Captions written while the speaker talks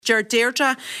Ger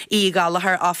Deirdre í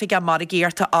galahar áfiga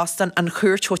marigíarta Austin an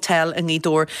Church Hotel in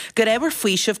Nídor. Gur éwer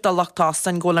fuisih do Loch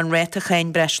Austin gól an réite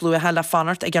chéin breslúthe le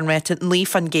fanart ag an réite ní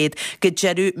fan géad go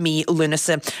jeru mí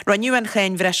lunase. Ranniu an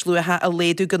chéin breslúthe a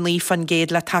léadú go ní fan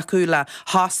géad le taú le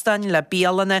Hástain le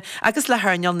Bíalana agus le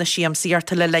herneal na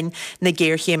siamsíarta le lein na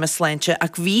géir chéime sleinte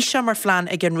ag bhí se mar flean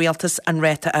ag an réaltas an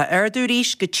réite a ardú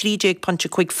ríis go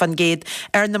 3.5 fan géad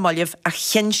na molleh a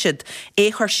chinsid é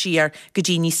chuir siar go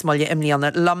dtí níos molle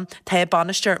imlíanana Tá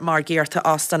banister margéarta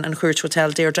Austin an Church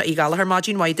Hotel Deirdre í galahar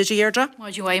Mágin waide Deirdre.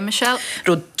 Mágin waide Michelle.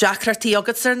 Ro Jackratí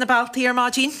agad sir na baltaí ar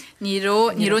Mágin?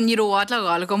 Níró ád le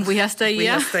gála gom bhuiasta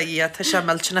ia. Bhuiasta ia, tá sé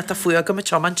miltena a fuia go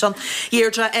chomanchon.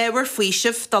 Deirdre éwer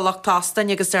fuisih do Loch Austin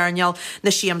agus darneal na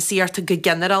siamsíarta go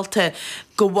generalta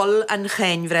go bhfuil an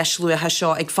chéin bhreslúthe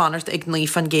seo ag fanart ag ní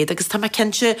fan géad agus tá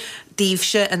cinse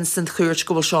díobhse in St. Church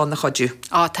go bhfuil seán na chodú.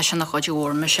 Tá se na chodú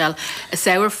ór, Michelle. Is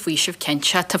éwer fuisih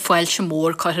cinse tá foiil se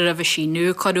mór chuir a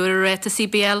bheisínú chuúir réta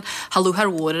CBL halúthar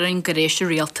óir an goréisir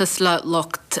réaltas le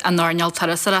locht an náneal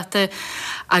tarasarata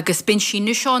agus ben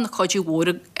sínú seo na chodú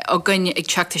ór a gan ag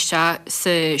teachtaiste sa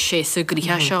sésa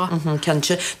gríthe seo.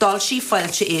 Cinse. Dal sí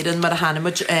foiilte éan mar a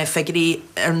hanimiid fegurí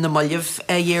ar na molleh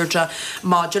Deirdre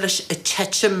máidir leis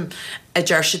Chechim a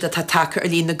jeirsid a takear a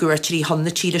lín na gúirtirí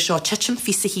honna tíre seo. Chechim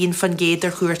fisa hín fan géad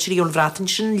ar gúirtirí ón bhrátain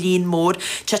sin lín mór.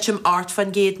 Chechim art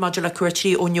fan géad máidir le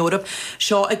gúirtirí ón Europa.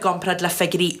 Seo a gomprad le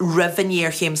fegurí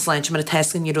rivaníir chéim sleinte mar a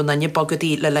tesgan ní runanne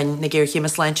bogadí le lein na géir chéim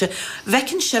sleinte.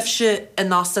 Vecin sifse a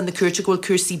nástan na gúirte ghfuil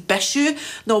cuasaí beisiú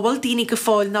nó bhfuil daoine go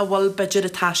fáil na bhfuil beidir a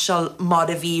taisial mar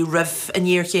a bhí rih a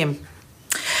níor chéim.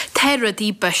 Tá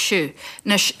rudí beisiú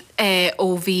nes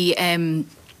ó bhí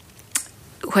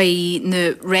Why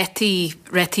na reti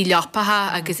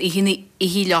leapatha agus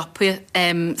ihí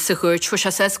leapa sa Church fu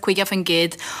se says chuige fan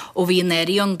géad ó bhí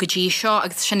néirí an go dtí seo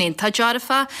agus sinnénta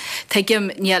dearafa teigim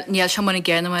níl se mar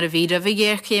ggéirna mar a bhí a bhí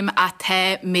ggéirchéim a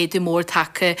the méadú mór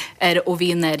take ar ó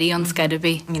bhí néirí an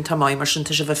scarabí. Nín tá mai mar sin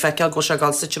tá se bheith feice go se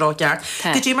gáil sa rá geart.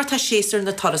 Go dtí mar tá séar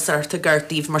na tarasarta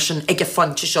gartíomh mar sin ag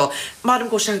fante seo. Marm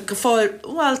go sin go fáil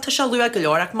bhil tá se luú a go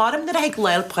leor ach marm na ag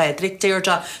leil Pedric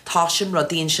Deirdre tá sin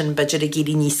rodíonn sin beidir a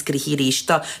géirí níos grithí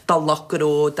ríista dá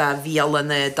lochró dá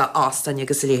bhíalana dá Austin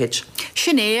agus léhéid.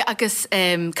 Sinné agus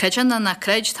creideanna na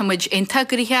creid tá muid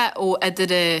intagrithe ó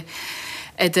idir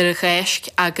a ghéisc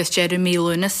agus Jeremy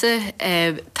Lunase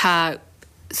tá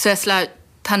suas le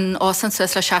tan Austin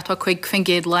suas le 7.5 fan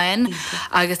géad lein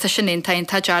agus tá sinné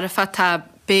tá dearafa tá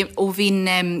ó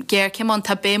bhín géircéimán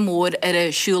tá bé mór ar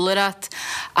a siúlarat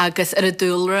agus ar a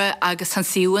dúlra agus tan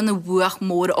siúan na bhuaach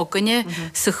mór oganne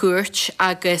sa Church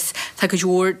agus tá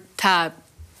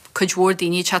chuidhór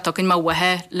daoine teachtain má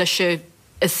wathe leis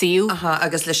a síú.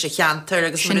 Agus leis cheantar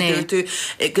agus tú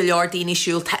go leor daoine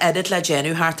siúil tá edit le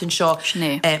genú hátain seo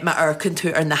má arcann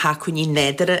tú ar na hacuní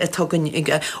nédare a tugann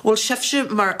bhfuil sibse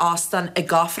mar Austin i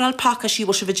gáfrail pakasí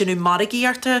bhil se bh genú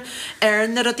marigíarta ar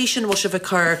na radí sin bhil se bh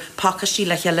chur pakasí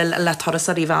le toras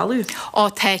a rivalú.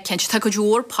 Tá cinse tá go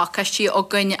dúor pakasí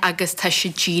agan agus tá sé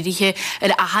ddíirithe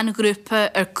ar ahan grúpa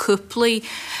ar cúplaí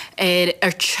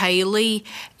ar tealaí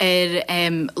ar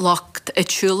locht a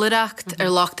túlaracht ar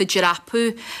locht a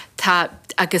girapú tá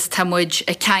agus támuid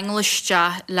a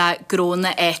ceangliste le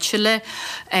gróna éitiile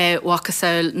agus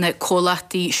na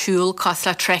cólachtí siúil cos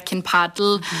le trekking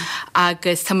paddle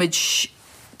agus támuid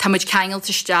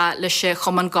ceangaltaiste leis sé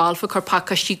chuman golfa chu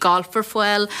pakastí golfar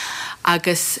foiil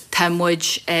agus támuid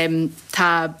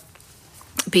tá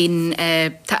bín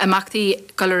tá amachtaí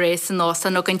galaréis an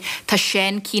Austin agan tá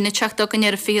sin cíneteach dogan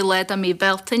ar a fé leid a mí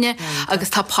beltaine agus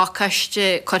tá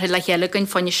pakiste chuir le healagan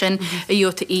fanne sin a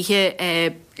dúta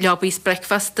ihe Lobby's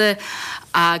breakfasta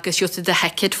agus dúta de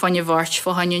hecid fanne bhart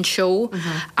fá hainn seo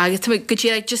agus go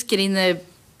dtí just geín na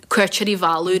cuairteirí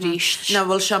bhú ríist. Na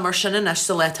bhfuil se mar sin in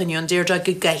sa leitanion Deirdre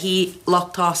go gaithí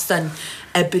Loch Austin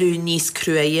a brú níos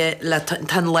cruaie le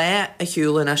tan le a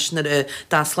hiúlan na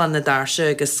daslan na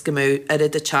darse agus gomú ar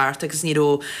de chart agus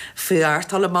níró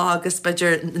fuartal má agus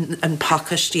beidir an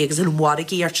pakastí agus an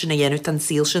warigí ar sinna dhéanú tan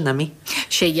síl sin na mi.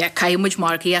 Sé caiimmuid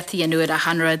margaí a dhéanú ar a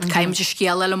hanrad caiim se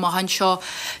scéal le mahan seo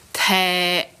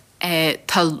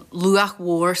tá luach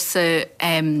mhór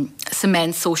sa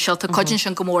men social tá coidinn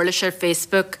sin go mór leis ar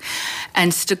Facebook,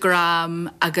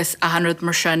 Instagram agus a hanrad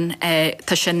mar sin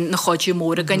tá sin na chodú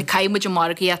mór a gan caiimmuid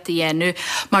margaí a dhéanú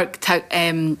mar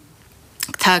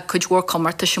tá chuidhór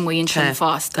commarta sem muon sin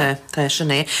fásta. Tá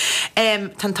sinné.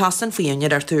 Tá tasan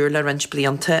faoinear ar túr le rins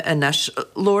blianta inis.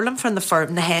 Lorlam fan na farb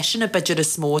na héisin a beidir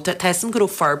is smóta, Tesan go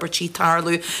farbertí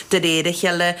tarlú de réire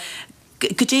heile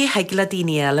go dé heigla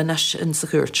daoine eile in sa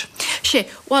Church. Sé,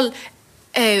 well,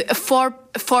 Head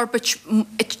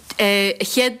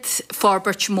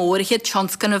Forbert mór, head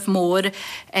Chonscan of mór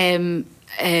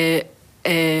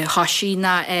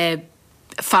hasína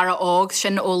fara ág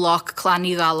sin ó lách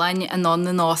clanní galain an an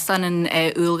na nástan an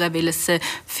úlga bhile sa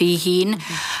fihín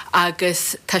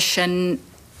agus tá sin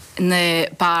na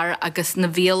bar agus na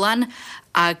bhélan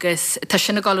agus tá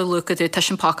sin na galú lucadú tá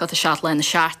sin pácat a seaatla na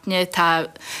seaatne tá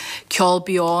ceol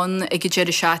beán ag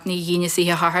deidir seaatna dhéine í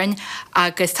hathain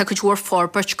agus tá go dúir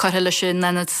Forbert chuile sin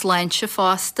na sláinte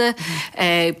fásta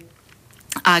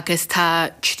agus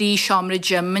tá trí seomra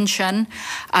Jimman sin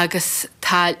agus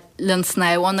tá lin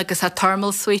snáháin agus tá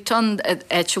thermal suiteán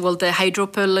bhfuil de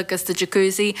hydropool agus de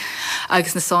jacuzzi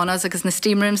agus na saunas agus na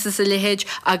steam rooms is a lehéid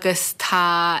agus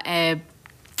tá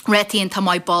rétíonn tá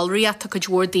mai ballriat a go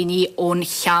dúir daoine ón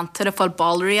cheantar a fáil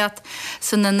ballriat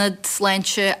san na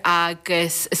sláinte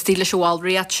agus stíle se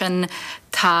bhallriat sin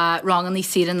tá rangan í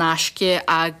si an asce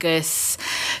agus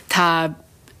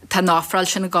tá náfrail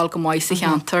sin na gáil go maiid sa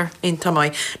cheantar. Ínta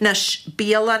mai. Nes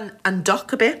bíalan an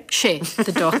doc a bit? Sé,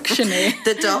 de doc sin é.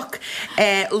 De doc.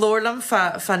 Lorlam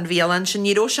fan bíalan sin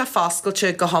níró se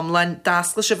fáscailte go homlain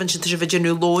dascail se bhain sin se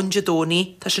bhidirú lón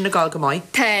jadóní tá sin na gáil go maiid?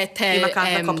 Tá. Í mar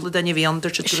canna coppla daine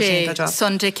bhíantar se sé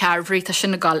Sunday Carvery tá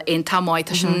sin na gáil ein tá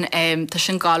maiid tá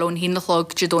sin gáilún hí na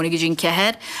chlog jadóní go dtín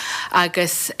cehead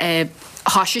agus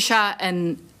háise se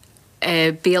an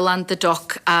bíalan de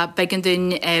doc a began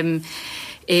dún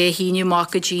híniu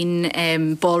máca dín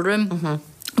ballroom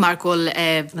mar ghfuil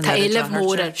tá éileh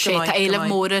móra sé tá éileh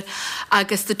móra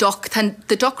agus de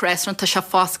doc restaurant tá se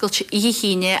fáscailte ihe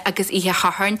híine agus ihe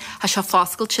hathain a se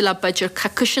fáscailte le beidir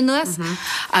cacuisiúas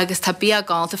agus tá bí a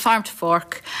gáil a farm to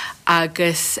fork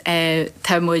agus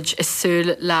tá muid is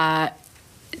súil le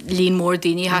lín mór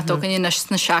daoine hatógan na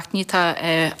seaachní tá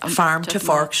farm to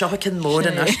fork seo cin mór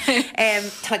in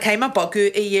Tá céim a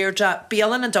bogu i dhéirde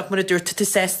bíalan an doc mar a dúirta tú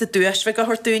sésta dúis bheith go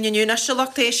thuirtúinniu na se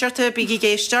lecht éisiart a bíí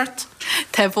géisteart?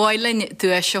 Tá bhhailinn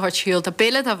dúis se thuirtíúil a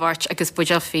béle a bhairt agus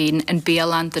buideal féin an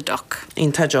bíalan de doc.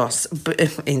 Ínta Jos.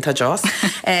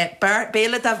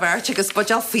 Béle a bhairt agus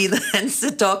buideal féin an sa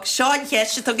doc. Seán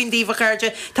cheiste tu gin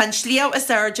díomhachairde tá slíamh is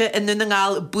airde in nu na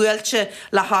ngáil buailte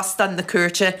le hastan na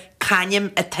cuairte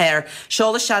canim a teir.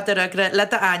 Seála sead a rugra le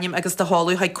a aim agus de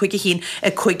háú haid chuige hín a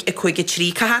chuige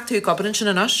trí. Ca tú gobaran sin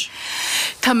inas?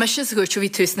 Tá mis is gúirte bhí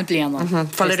tús na bliana.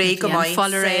 Fall ré go maiid.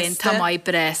 Fall réin tá maiid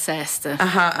bre sésta.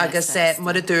 Agus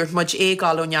mar a dúr muid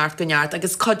éáúneart goneart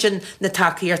agus codin na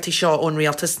takeíartí seo ón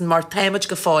rialtas mar téimeid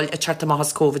go fáil a charta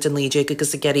mahas COVID an líide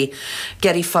agus a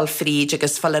geirí fall fríd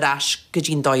agus fall arás go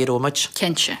dín dáiróid.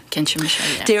 Kense me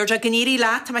se. Déirde gníí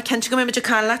lá tá cente go méid a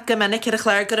chala go mena ar a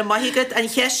chléir gur a maigad an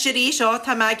cheisií seo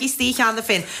tá meigi tí cheanna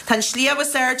fin. Tá slíamh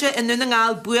Serge in nuna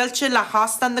ngáil buailte le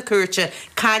hastan na cuairte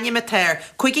caine a teir.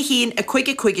 Chuige hín a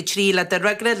chuige trí le de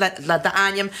rugra le de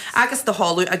aim agus de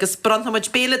háú agus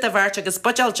bronhamid béle a bhairt agus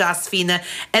budal jazz fine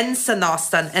in sa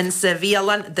nástan in sa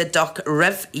bhíalan de doc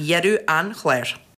rih dhearú an chléir.